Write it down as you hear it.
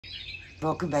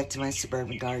Welcome back to my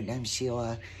Suburban Garden. I'm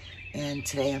Sheila, and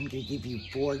today I'm going to give you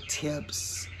 4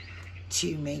 tips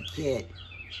to make it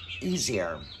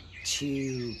easier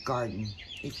to garden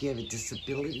if you have a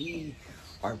disability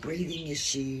or breathing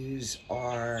issues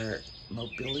or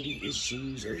mobility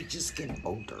issues, or you're just getting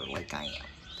older like I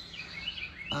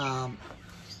am.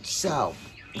 So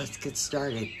let's get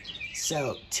started.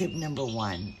 So tip number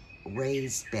 1,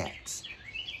 raised beds.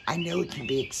 I know it can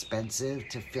be expensive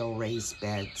to fill raised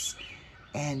beds,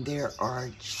 and there are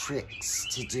tricks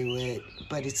to do it,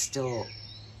 but it still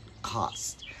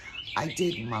costs. I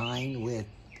did mine with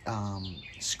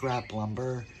scrap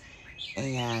lumber,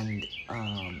 and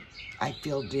I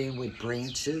filled in with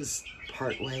branches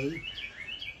part way,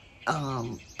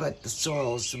 but the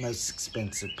soil is the most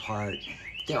expensive part.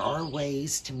 There are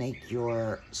ways to make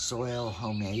your soil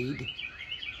homemade.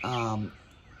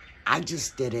 I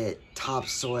just did it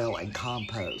topsoil and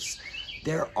compost.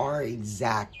 There are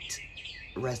exact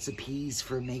recipes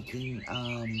for making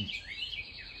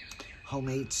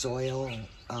homemade soil,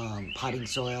 potting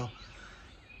soil.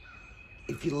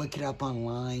 If you look it up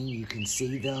online, you can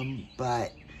see them,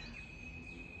 but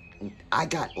I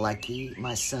got lucky.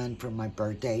 My son, for my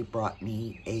birthday, brought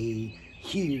me a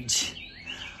huge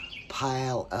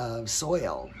pile of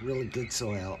soil, really good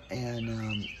soil,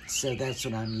 and so that's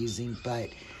what I'm using. But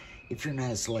if you're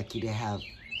not as lucky to have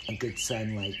a good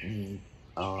son like me,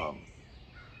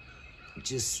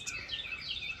 just,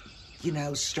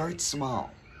 start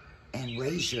small and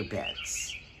raise your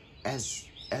beds as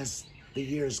the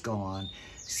years go on.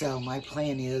 So my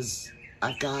plan is,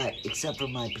 I've got, except for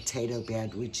my potato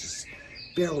bed, which is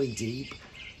fairly deep,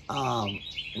 my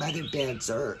other beds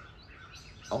are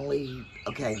only,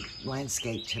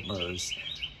 landscape timbers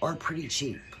are pretty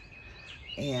cheap.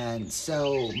 And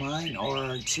so mine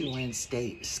are 2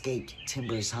 landscape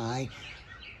timbers high.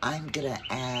 I'm gonna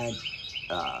add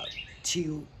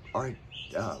 2 or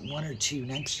 1 or 2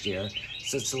 next year,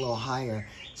 so it's a little higher.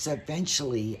 So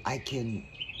eventually I can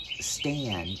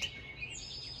stand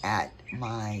at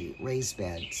my raised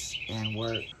beds and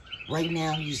work. Right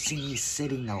now you see me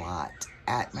sitting a lot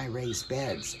at my raised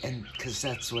beds, and because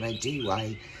that's what I do.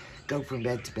 I go from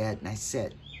bed to bed and I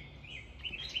sit.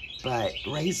 But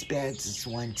raised beds is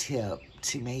one tip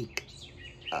to make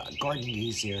gardening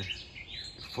easier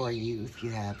for you if you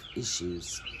have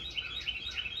issues.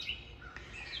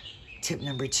 Tip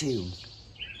number 2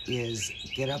 is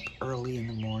get up early in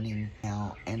the morning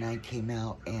now, and I came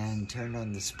out and turned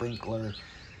on the sprinkler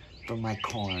for my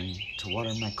corn, to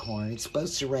water my corn. It's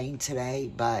supposed to rain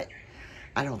today, but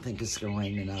I don't think it's going to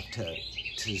rain enough to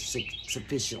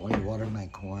sufficiently water my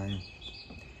corn.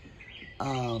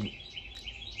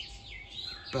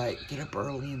 But get up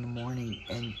early in the morning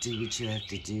and do what you have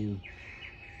to do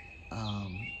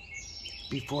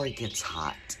before it gets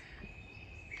hot.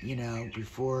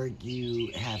 Before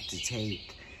you have to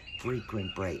take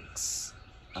frequent breaks.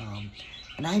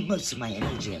 And I have most of my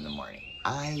energy in the morning.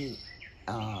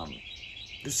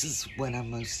 This is when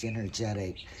I'm most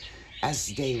energetic. As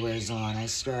the day wears on, I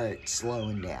start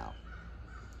slowing down.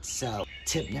 So,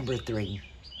 tip number 3,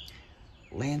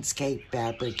 landscape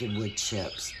fabric and wood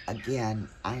chips. Again,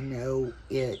 I know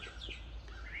it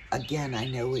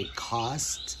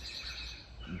costs,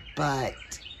 but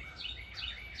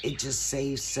it just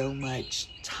saves so much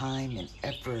time and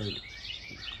effort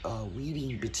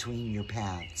weeding between your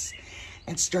paths.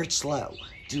 And start slow.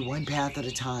 Do 1 path at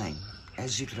a time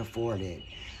as you can afford it.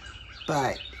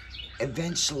 But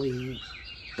eventually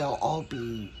they'll all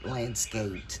be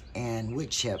landscaped and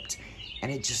wood chipped,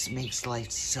 and it just makes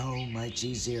life so much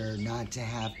easier not to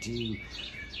have to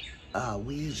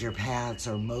weed your paths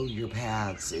or mow your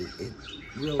paths. It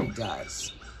really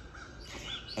does.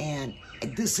 And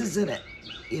this isn't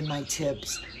in my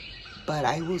tips, but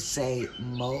I will say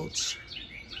mulch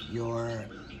your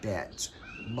beds.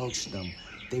 Mulch them.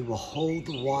 They will hold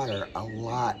the water a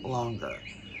lot longer.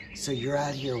 So you're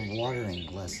out here watering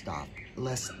less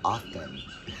often.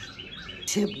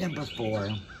 Tip number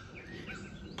 4,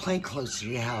 plant close to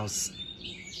your house.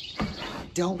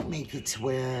 Don't make it to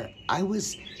where I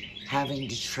was having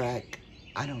to trek,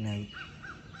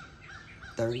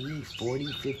 30,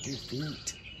 40, 50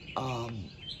 feet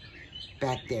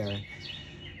back there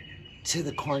to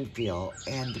the cornfield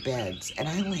and the beds. And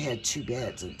I only had 2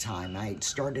 beds at a time. I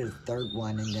started a 3rd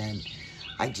one, and then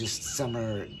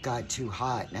summer got too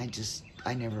hot, and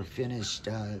I never finished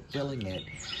filling it.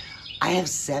 I have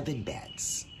 7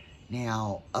 beds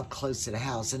now up close to the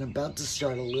house, and I'm about to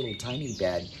start a little tiny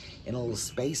bed in a little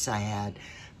space I had,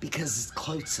 because it's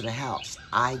close to the house.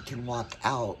 I can walk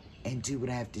out and do what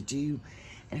I have to do,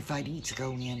 and if I need to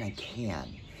go in, I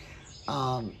can.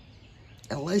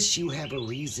 unless you have a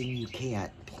reason you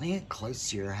can't, plant close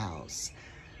to your house.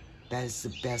 That is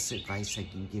the best advice I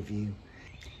can give you.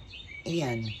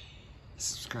 And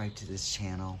subscribe to this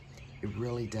channel. It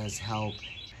really does help.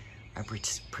 I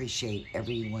appreciate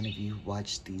every one of you who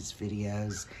watch these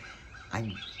videos.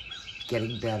 I'm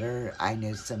getting better. I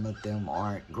know some of them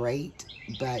aren't great,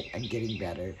 but I'm getting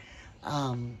better.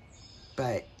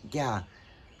 But yeah,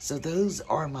 so those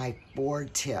are my 4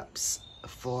 tips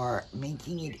for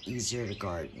making it easier to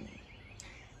garden.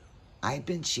 I've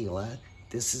been Sheila.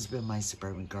 This has been my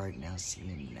Suburban Garden. I'll see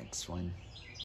you in the next one.